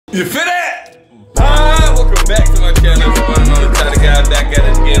You feel that? Hi, welcome back to my channel. It's one and only TyTheGuy, back at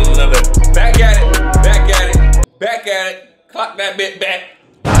it again with another. Back at it, back at it, back at it. Clock that bit back.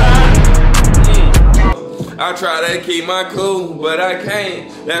 I try to keep my cool, but I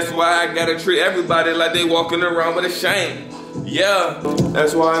can't. That's why I gotta treat everybody like they walking around with a shame. Yeah,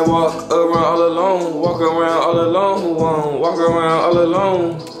 that's why I walk around all alone. Walk around all alone, walk around all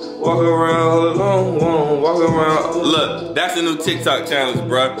alone. Walk around all alone, walk around. Look, that's a new TikTok challenge,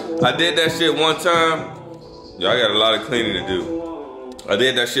 bro. I did that shit one time. Y'all got a lot of cleaning to do. I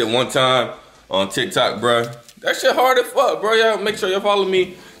did that shit one time on TikTok, bro. That shit hard as fuck, bro. Y'all make sure y'all follow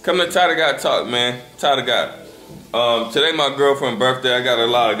me. Come to TyTheGuy Talk, man. TyTheGuy. Today my girlfriend's birthday. I got a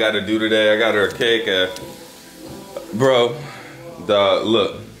lot I gotta do today. I got her a cake. Bro,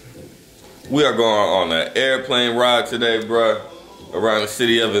 look. We are going on an airplane ride today, bro. Around the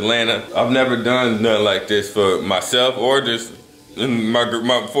city of Atlanta. I've never done nothing like this for myself or just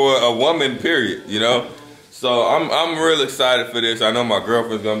for a woman, period, you know? So I'm real excited for this. I know my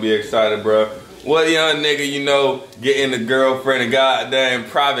girlfriend's gonna be excited, bro. What young nigga, you know, getting a girlfriend a goddamn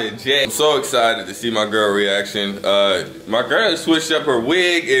private jet. I'm so excited to see my girl reaction. My girl switched up her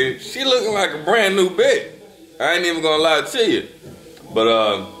wig and she looking like a brand new bitch. I ain't even gonna lie to you. But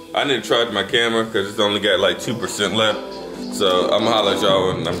I need to charge my camera because it's only got like 2% left. So I'm gonna holler at y'all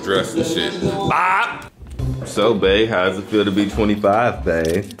when I'm dressed and shit. Bye. So, babe, how does it feel to be 25, babe?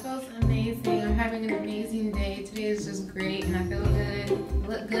 It feels amazing. I'm having an amazing day. Today is just great and I feel good. I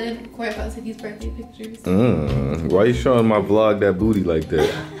look good. Of course, I'll take these birthday pictures. Why you showing my vlog that booty like that?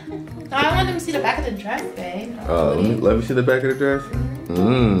 I want them to see the back of the dress, babe. Let me see the back of the dress.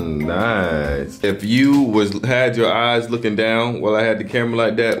 Nice. If you had your eyes looking down while I had the camera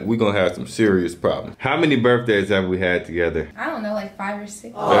like that, we gonna have some serious problems. How many birthdays have we had together? I don't know, like 5 or 6.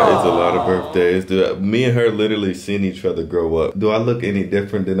 That is a lot of birthdays. Me and her literally seen each other grow up. Do I look any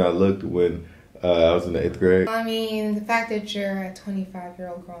different than I looked when I was in the 8th grade? I mean, the fact that you're a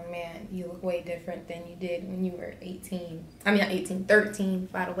 25-year-old grown man, you look way different than you did when you were 18. I mean, not 18, 13,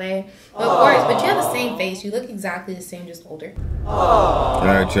 by the way. But of course, but you have the same face. You look exactly the same, just older. All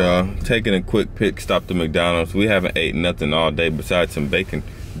right, y'all. Taking a quick pick stop to McDonald's. We haven't ate nothing all day besides some bacon.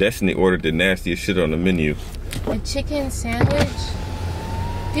 Destiny ordered the nastiest shit on the menu. A chicken sandwich?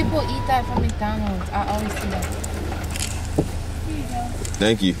 People eat that from McDonald's. I always see that. Here you go.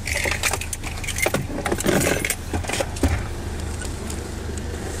 Thank you.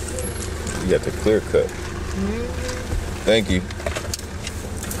 You got the clear cut. Thank you.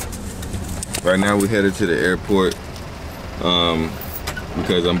 Right now we headed to the airport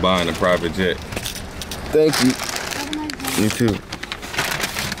because I'm buying a private jet. Thank you. You too.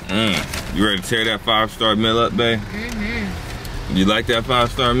 You ready to tear that 5-star meal up, babe? You like that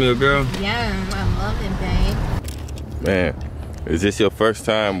 5-star meal, girl? Yeah, I love it, babe. Man, is this your first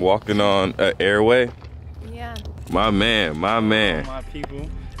time walking on an airway? Yeah. My man, my man. My people.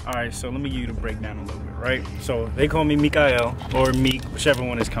 All right, so let me give you the breakdown a little bit, right? So they call me Mikael or Meek, whichever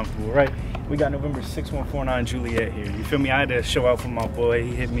one is comfortable, right? We got November 6149 Juliet here. You feel me? I had to show out for my boy.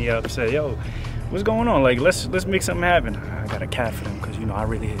 He hit me up, said, "Yo, what's going on? Like, let's make something happen." I got a cat for them because, you know, I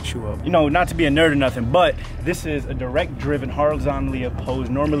really hit you up. You know, not to be a nerd or nothing, but this is a direct-driven, horizontally opposed,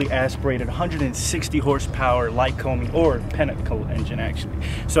 normally aspirated, 160 horsepower Lycoming or Pinnacle engine, actually.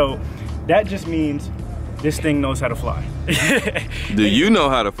 So that just means this thing knows how to fly. Do you know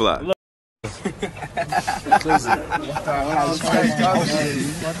how to fly?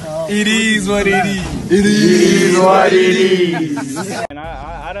 It is what it is. It is what it is. And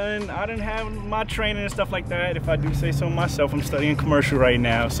I done have my training and stuff like that. If I do say so myself, I'm studying commercial right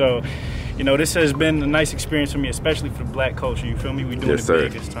now. So, you know, this has been a nice experience for me, especially for the black culture. You feel me? We doing it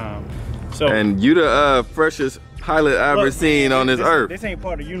big this time. So, and you the freshest pilot I've ever seen on this earth. This ain't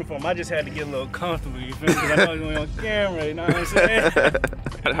part of the uniform. I just had to get a little comfortable, you feel me? Because I know it's going on camera, you know what I'm saying?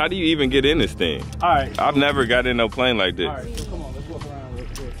 How do you even get in this thing? All right. I've never got in no plane like this. All right, so come on, let's walk around real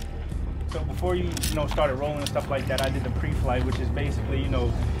quick. So before you know, started rolling and stuff like that, I did the pre-flight, which is basically, you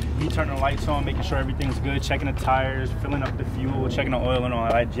know, me turning the lights on, making sure everything's good, checking the tires, filling up the fuel, checking the oil and all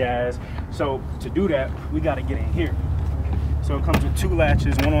that jazz. So to do that, we got to get in here. So it comes with 2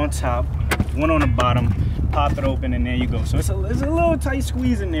 latches, one on top, one on the bottom. Pop it open and there you go. So it's a little tight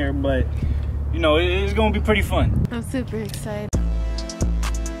squeeze in there, but you know, it's gonna be pretty fun. I'm super excited.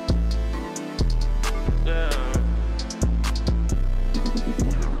 Yeah.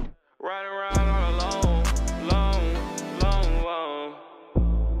 Riding around all alone, long.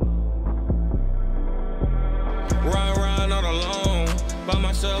 Riding around all alone, by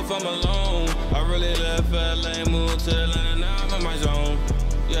myself, I'm alone. I really left LA, moved to Atlanta, now I'm in my zone.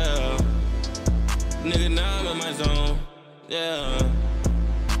 Yeah. Nigga, now I'm in my zone. Yeah.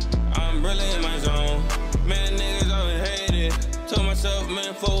 really in my zone. Man, niggas always hate it. Told myself,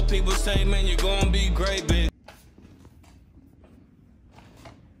 man, 4 people say, man, you're gonna be great, bitch.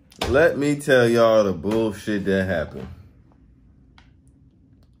 Let me tell y'all the bullshit that happened.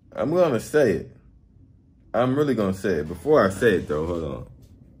 I'm gonna say it. I'm really gonna say it. Before I say it though, hold on.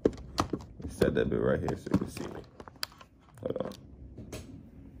 Set that bit right here so you can see me. Hold on.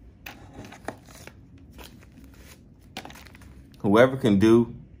 Whoever can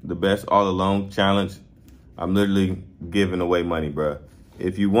do the best all alone challenge, I'm literally giving away money, bruh.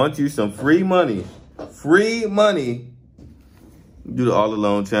 If you want you some free money, do the all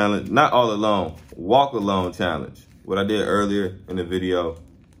alone challenge. Not all alone, walk alone challenge. What I did earlier in the video.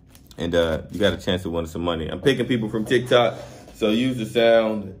 And you got a chance to win some money. I'm picking people from TikTok, so use the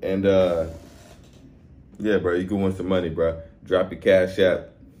sound. And yeah, bro, you can win some money, bro. Drop your Cash App,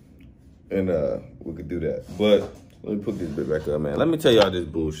 and we could do that. But let me put this bit back up, man. Let me tell y'all this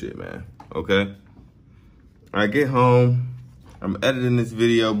bullshit, man. Okay? I get home. I'm editing this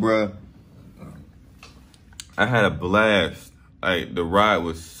video, bro. I had a blast. Like, the ride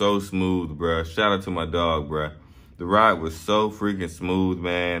was so smooth, bro. Shout out to my dog, bro. The ride was so freaking smooth,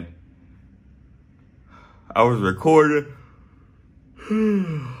 man. I was recording.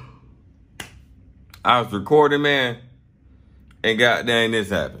 Man. And god dang, this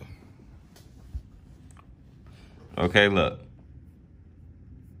happened. Okay, look.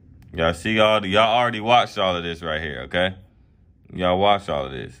 Y'all see y'all already watched all of this right here, okay? Y'all watched all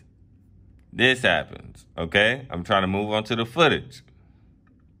of this. This happens, okay? I'm trying to move on to the footage.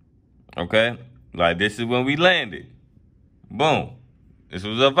 Okay? Like, this is when we landed. Boom. This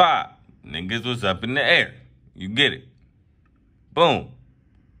was a vibe. Niggas was up in the air. You get it. Boom.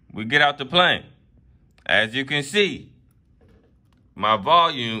 We get out the plane. As you can see, my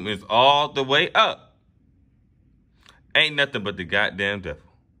volume is all the way up. Ain't nothing but the goddamn devil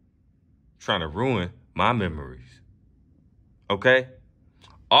trying to ruin my memories. Okay?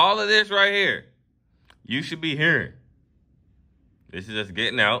 All of this right here, you should be hearing. This is just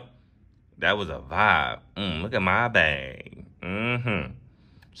getting out. That was a vibe. Look at my bag.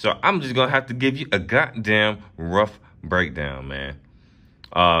 So I'm just gonna have to give you a goddamn rough breakdown, man.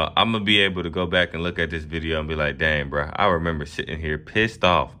 I'm gonna be able to go back and look at this video and be like, dang, bro, I remember sitting here pissed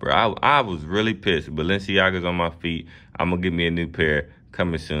off, bro. I was really pissed. Balenciaga's on my feet. I'm gonna get me a new pair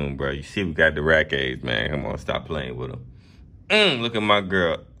coming soon, bro. You see, we got the rack A's, man. Come on, stop playing with them. Look at my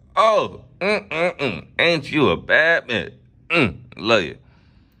girl. Oh, ain't you a bad man? Love you.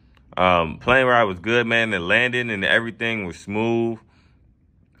 Plane ride was good, man. The landing and everything was smooth.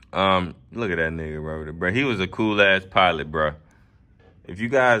 Look at that nigga, bro. He was a cool ass pilot, bro. If you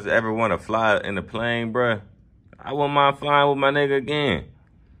guys ever want to fly in a plane, bro, I wouldn't mind flying with my nigga again.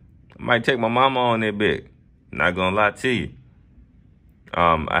 I might take my mama on that bit. Not gonna lie to you.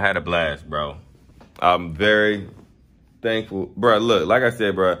 I had a blast, bro. I'm very thankful, bro. Look, like I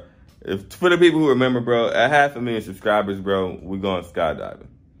said, bro, if for the people who remember, bro, at 500,000 subscribers, bro, we going skydiving.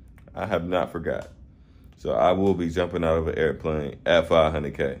 I have not forgot. So I will be jumping out of an airplane at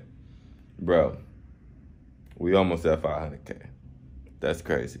 500K. Bro, we almost at 500K. That's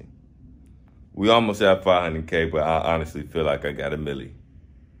crazy. We almost at 500K, but I honestly feel like I got a milli.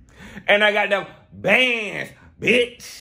 And I got them bands, bitch.